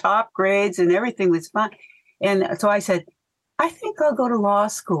grades were top grades and everything was fine, and so I said, I think I'll go to law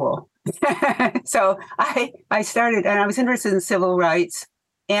school. So I started, and I was interested in civil rights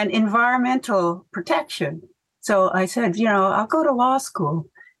and environmental protection. So I said, I'll go to law school.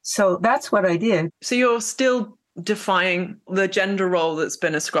 So that's what I did. So you're still defying the gender role that's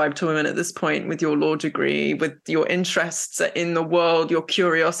been ascribed to women at this point with your law degree, with your interests in the world, your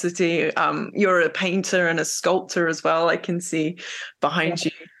curiosity. You're a painter and a sculptor as well. I can see behind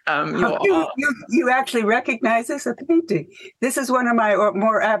you. You actually recognize this as a painting. This is one of my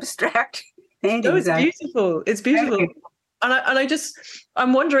more abstract paintings. No, it's beautiful. It's beautiful. And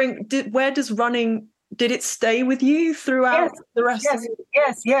I'm wondering, did it stay with you throughout the rest of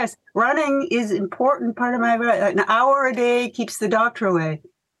it? Yes. Running is an important part of my life. An hour a day keeps the doctor away.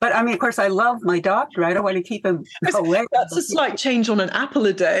 But I mean, of course, I love my doctor. I don't want to keep him away. That's a slight change on an apple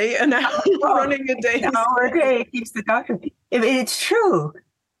a day. An hour running a day. An hour a day keeps the doctor. It's true.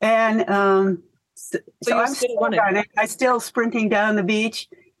 And so I'm still running. I'm still sprinting down the beach.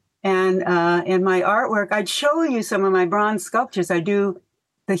 And my artwork, I'd show you some of my bronze sculptures. I do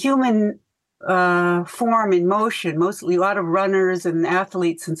the human form in motion, mostly a lot of runners and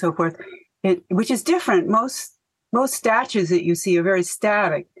athletes and so forth, which is different. Most statues that you see are very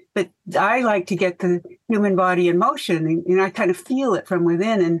static, but I like to get the human body in motion, and I kind of feel it from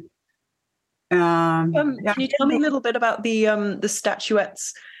within. And can you tell me a little bit about the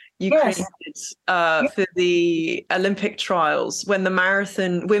statuettes you created for the Olympic trials when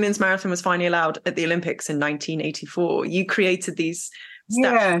the women's marathon was finally allowed at the Olympics in 1984? You created these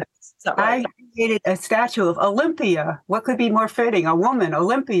statuettes. Is that right? I created a statue of Olympia. What could be more fitting? A woman,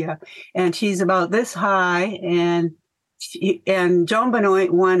 Olympia. And she's about this high. And Joan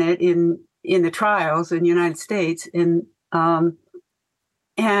Benoit won it in the trials in the United States. And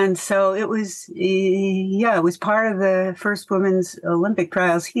so it was, it was part of the first women's Olympic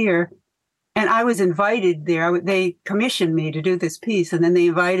trials here. And I was invited there. They commissioned me to do this piece, and then they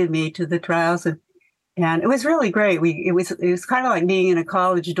invited me to the trials, and it was really great. It was kind of like being in a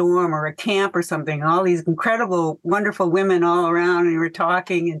college dorm or a camp or something. All these incredible, wonderful women all around, and we were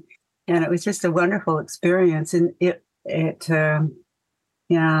talking, and it was just a wonderful experience. And it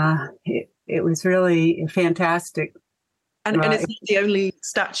was really fantastic. And it's not the only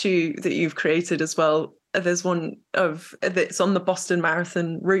statue that you've created as well. There's one that's on the Boston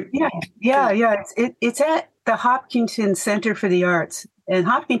Marathon route. Yeah. It's at the Hopkinton Center for the Arts. And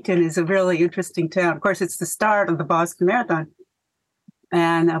Hopkinton is a really interesting town. Of course, it's the start of the Boston Marathon.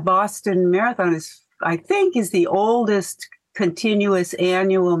 And a Boston Marathon is the oldest continuous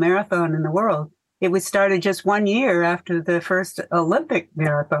annual marathon in the world. It was started just 1 year after the first Olympic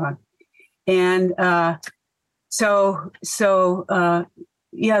marathon. And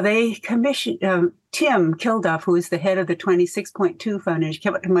they commissioned Tim Kilduff, who is the head of the 26.2 Foundation,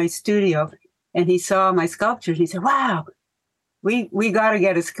 came up to my studio and he saw my sculptures. He said, wow, we got to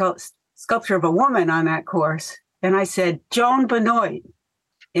get a sculpture of a woman on that course. And I said, Joan Benoit.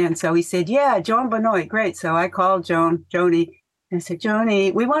 And so he said, yeah, Joan Benoit, great. So I called Joni, and I said,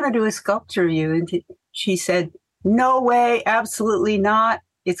 Joni, we want to do a sculpture of you. And she said, no way, absolutely not.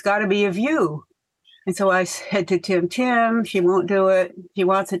 It's got to be of you. And so I said to Tim, she won't do it. She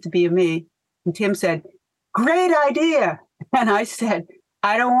wants it to be of me. And Tim said, great idea. And I said,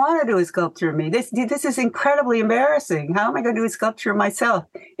 I don't want to do a sculpture of me. This is incredibly embarrassing. How am I going to do a sculpture of myself?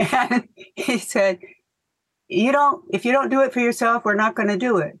 And he said, if you don't do it for yourself, we're not going to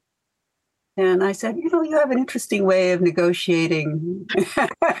do it. And I said, you have an interesting way of negotiating.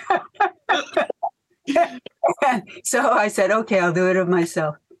 And so I said, okay, I'll do it of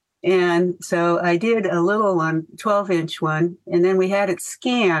myself. And so I did a little one, 12-inch one, and then we had it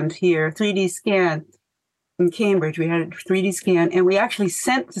scanned here, 3D scan in Cambridge. We had it 3D scan, and we actually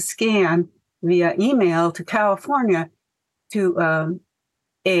sent the scan via email to California to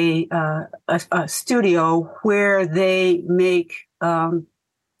a studio where they make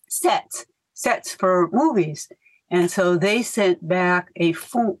sets for movies. And so they sent back a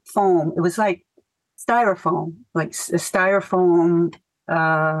foam. It was like styrofoam, like a styrofoam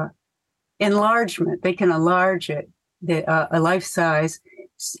enlargement. They can enlarge it, a life-size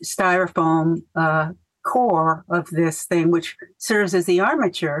styrofoam core of this thing, which serves as the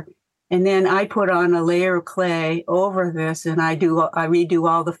armature. And then I put on a layer of clay over this, and I redo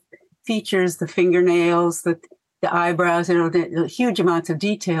all the features, the fingernails, the eyebrows, the huge amounts of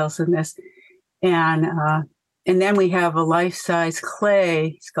details in this. And then we have a life-size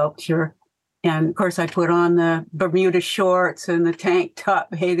clay sculpture. And of course, I put on the Bermuda shorts and the tank top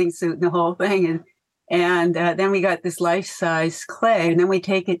bathing suit and the whole thing. And then we got this life-size clay. And then we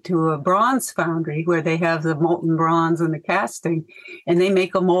take it to a bronze foundry where they have the molten bronze and the casting. And they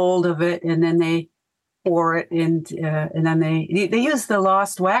make a mold of it. And then they pour it. And then they use the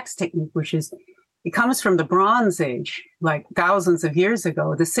lost wax technique, it comes from the Bronze Age, like thousands of years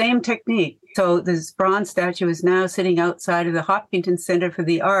ago, the same technique. So this bronze statue is now sitting outside of the Hopkinton Center for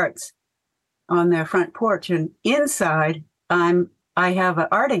the Arts on their front porch, and inside I have an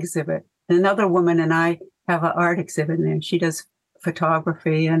art exhibit. Another woman and I have an art exhibit, and she does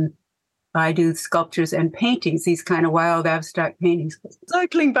photography, and I do sculptures and paintings, these kind of wild abstract paintings.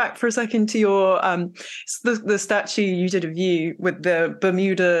 Circling back for a second to your the statue you did of you with the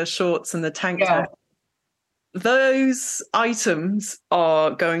Bermuda shorts and the tank top. Those items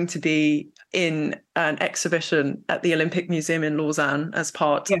are going to be in an exhibition at the Olympic Museum in Lausanne as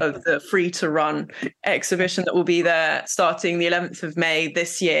part of the Free to Run exhibition that will be there starting the 11th of May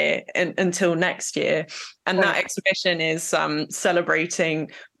this year until next year. And that exhibition is celebrating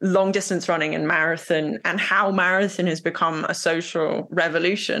long distance running and marathon, and how marathon has become a social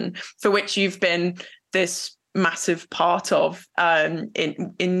revolution for which you've been this massive part of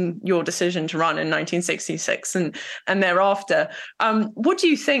in your decision to run in 1966 and thereafter. What do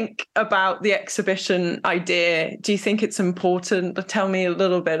you think about the exhibition idea? Do you think it's important? Tell me a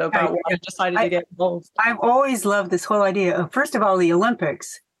little bit about why you decided to get involved. I've always loved this whole idea of, first of all, the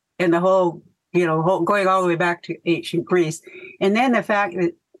Olympics and the whole going all the way back to ancient Greece, and then the fact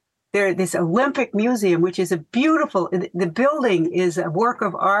that this Olympic Museum, which is the building is a work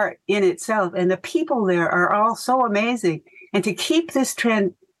of art in itself. And the people there are all so amazing. And to keep this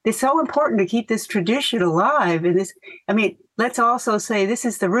trend, it's so important to keep this tradition alive. And let's also say this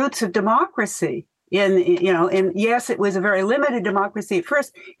is the roots of democracy. And yes, it was a very limited democracy at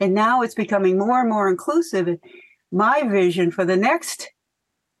first, and now it's becoming more and more inclusive. And my vision for the next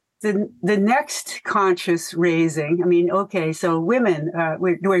conscious raising, so women,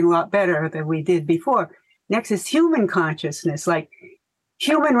 we're doing a lot better than we did before. Next is human consciousness, like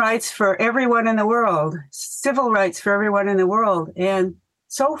human rights for everyone in the world, civil rights for everyone in the world. And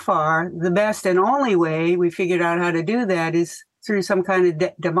so far, the best and only way we figured out how to do that is through some kind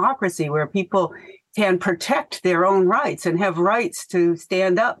of democracy where people can protect their own rights and have rights to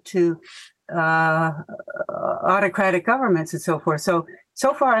stand up to autocratic governments and so forth.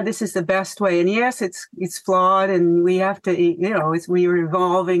 So far, this is the best way. And yes, it's flawed, and we have to, we're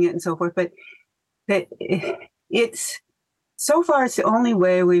evolving it and so forth. But it's the only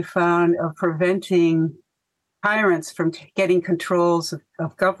way we've found of preventing tyrants from getting controls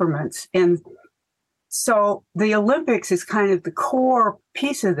of governments. And so the Olympics is kind of the core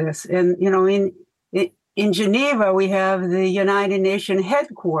piece of this. And, in Geneva, we have the United Nations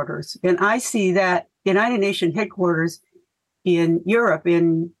headquarters. And I see that United Nations headquarters in Europe,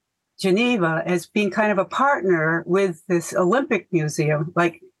 in Geneva, as being kind of a partner with this Olympic Museum.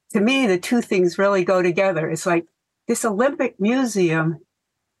 Like, to me, the two things really go together. It's like this Olympic Museum,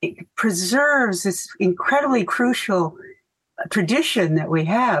 it preserves this incredibly crucial tradition that we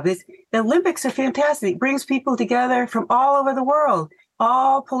have. The Olympics are fantastic. It brings people together from all over the world,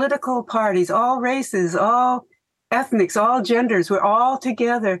 all political parties, all races, all ethnics, all genders. We're all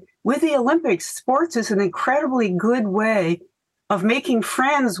together. With the Olympics, sports is an incredibly good way of making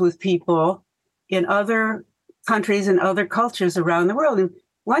friends with people in other countries and other cultures around the world. And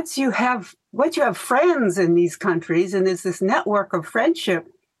once you have friends in these countries, and there's this network of friendship,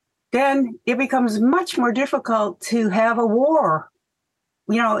 then it becomes much more difficult to have a war.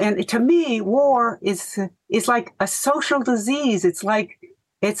 And to me, war is like a social disease. It's like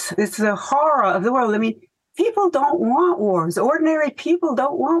it's the horror of the world. I mean, people don't want wars. Ordinary people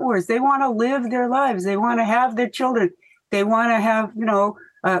don't want wars. They want to live their lives. They want to have their children. They want to have,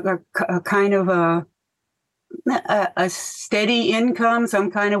 a kind of a steady income,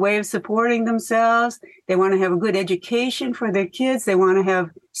 some kind of way of supporting themselves. They want to have a good education for their kids. They want to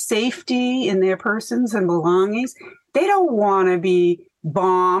have safety in their persons and belongings. They don't want to be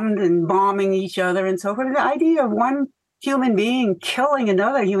bombed and bombing each other and so forth. The idea of one human being killing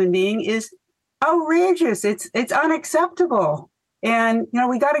another human being is outrageous. It's unacceptable. And,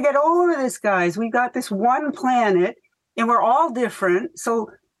 we got to get over this, guys. We've got this one planet and we're all different. So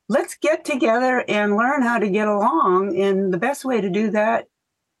let's get together and learn how to get along. And the best way to do that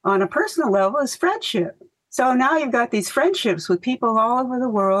on a personal level is friendship. So now you've got these friendships with people all over the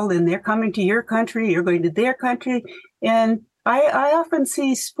world, and they're coming to your country, you're going to their country. And I often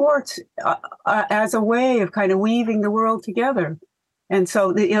see sports as a way of kind of weaving the world together. And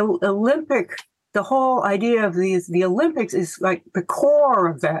so the whole idea of the Olympics is like the core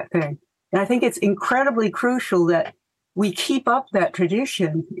of that thing. And I think it's incredibly crucial that we keep up that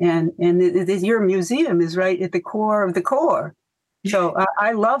tradition. And your museum is right at the core of the core. So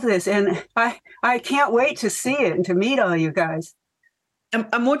I love this. And I can't wait to see it and to meet all you guys.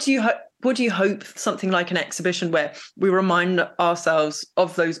 And what do you hope something like an exhibition where we remind ourselves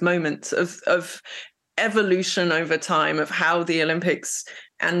of those moments of evolution over time, of how the Olympics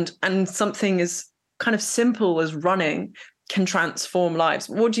and something as kind of simple as running can transform lives?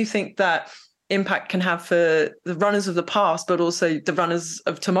 What do you think that impact can have for the runners of the past, but also the runners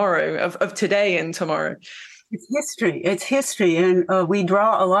of tomorrow, of today and tomorrow? It's history. And we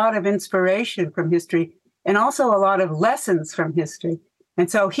draw a lot of inspiration from history and also a lot of lessons from history. And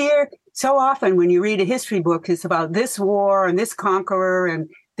so here, so often when you read a history book, it's about this war and this conqueror and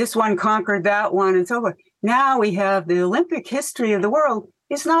this one conquered that one and so forth. Now we have the Olympic history of the world.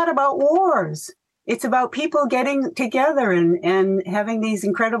 It's not about wars. It's about people getting together and having these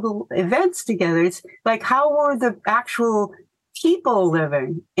incredible events together. It's like, how were the actual people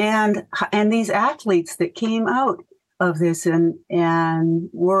living and these athletes that came out of this and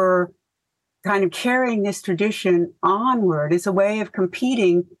were kind of carrying this tradition onward. It's a way of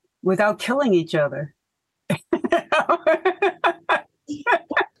competing without killing each other.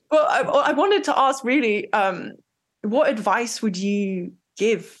 Well, I wanted to ask really, what advice would you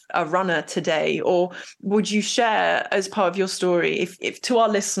give a runner today, or would you share as part of your story? If to our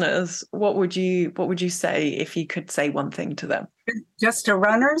listeners, what would you say if you could say one thing to them? Just to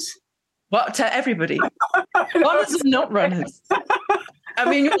runners? Well, to everybody. Runners and not runners. I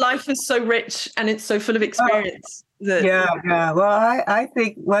mean, your life is so rich and it's so full of experience. Yeah. Well, I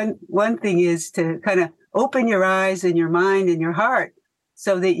think one thing is to kind of open your eyes and your mind and your heart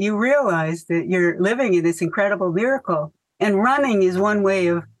so that you realize that you're living in this incredible miracle. And running is one way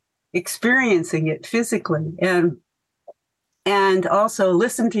of experiencing it physically. And also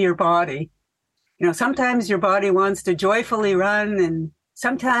listen to your body. Sometimes your body wants to joyfully run, and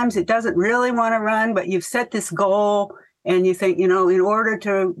sometimes it doesn't really want to run, but you've set this goal and you think, in order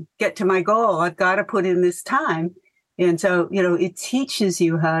to get to my goal, I've got to put in this time. And so, it teaches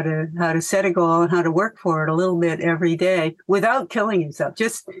you how to set a goal and how to work for it a little bit every day without killing yourself.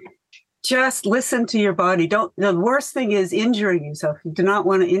 Just listen to your body. The worst thing is injuring yourself. You do not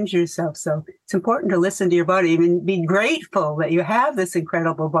want to injure yourself. So it's important to listen to your body and be grateful that you have this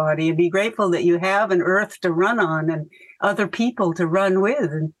incredible body, and be grateful that you have an earth to run on and other people to run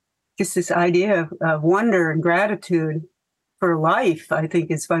with. And just this idea of wonder and gratitude for life, I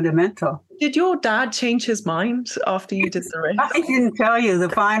think, is fundamental. Did your dad change his mind after you did the race? I didn't tell you the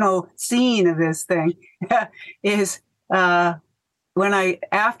final scene of this thing is after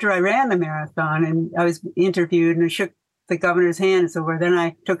I ran the marathon and I was interviewed and I shook the governor's hand and so forth, then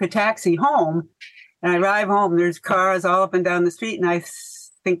I took a taxi home And I arrive home, there's cars all up and down the street, and I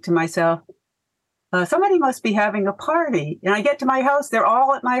think to myself, somebody must be having a party. And I get to my house, they're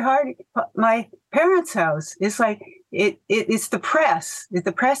all at my parents' house. It's like, it's the press.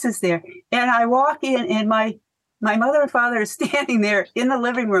 The press is there. And I walk in, and my mother and father are standing there in the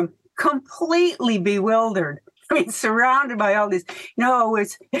living room, completely bewildered. I mean, surrounded by all this. No,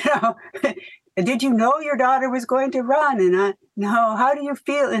 it's, did you know your daughter was going to run? And no, how do you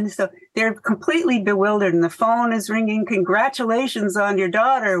feel? And so they're completely bewildered, and the phone is ringing. Congratulations on your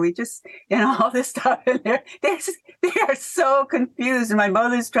daughter. And all this stuff. And they are so confused. And my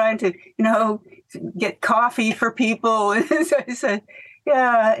mother's trying to, get coffee for people. And so I said,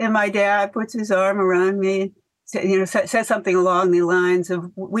 yeah. And my dad puts his arm around me, says something along the lines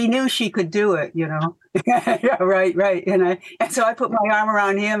of, we knew she could do it, Yeah, right. And so I put my arm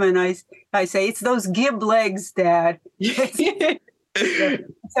around him, and I say, it's those Gibb legs, Dad. So it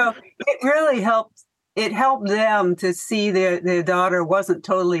really helped. It helped them to see their daughter wasn't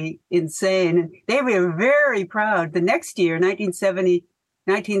totally insane. And they were very proud. The next year,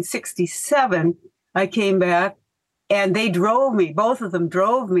 1967, I came back, and they drove me. Both of them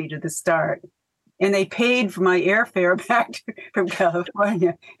drove me to the start. And they paid for my airfare back from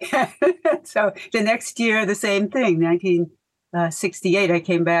California. So the next year, the same thing. 1968, I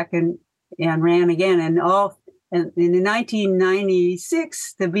came back and ran again. And in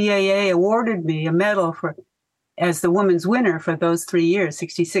 1996, the BAA awarded me a medal as the woman's winner for those 3 years,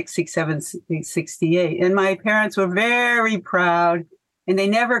 66, 67, 68. And my parents were very proud, and they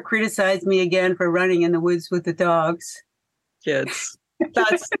never criticized me again for running in the woods with the dogs. Kids.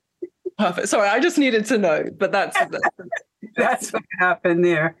 That's perfect. Sorry, I just needed to know, but that's what happened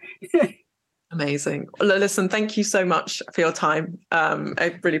there. Amazing. Well, listen, thank you so much for your time.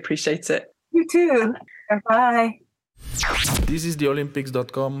 I really appreciate it. You too. Bye. This is the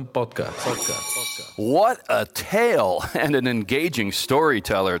Olympics.com podcast. What a tale, and an engaging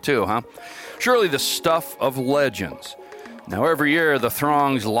storyteller too, huh? Surely the stuff of legends. Now every year the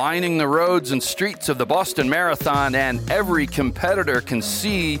throngs lining the roads and streets of the Boston Marathon, and every competitor can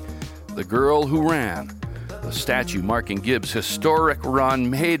see the girl who ran. The statue marking Gibb's historic run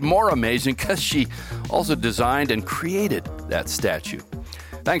made more amazing because she also designed and created that statue.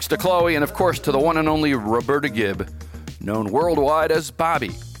 Thanks to Chloe, and of course to the one and only Roberta Gibb, known worldwide as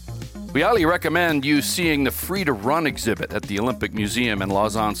Bobbi. We highly recommend you seeing the Free to Run exhibit at the Olympic Museum in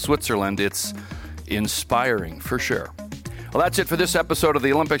Lausanne, Switzerland. It's inspiring for sure. Well, that's it for this episode of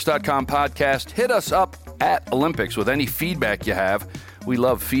the Olympics.com podcast. Hit us up at Olympics with any feedback you have. We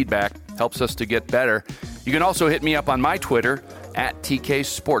love feedback. Helps us to get better. You can also hit me up on my Twitter at TK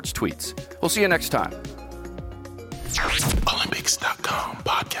Sports Tweets. We'll see you next time. Olympics.com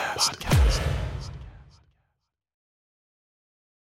podcast.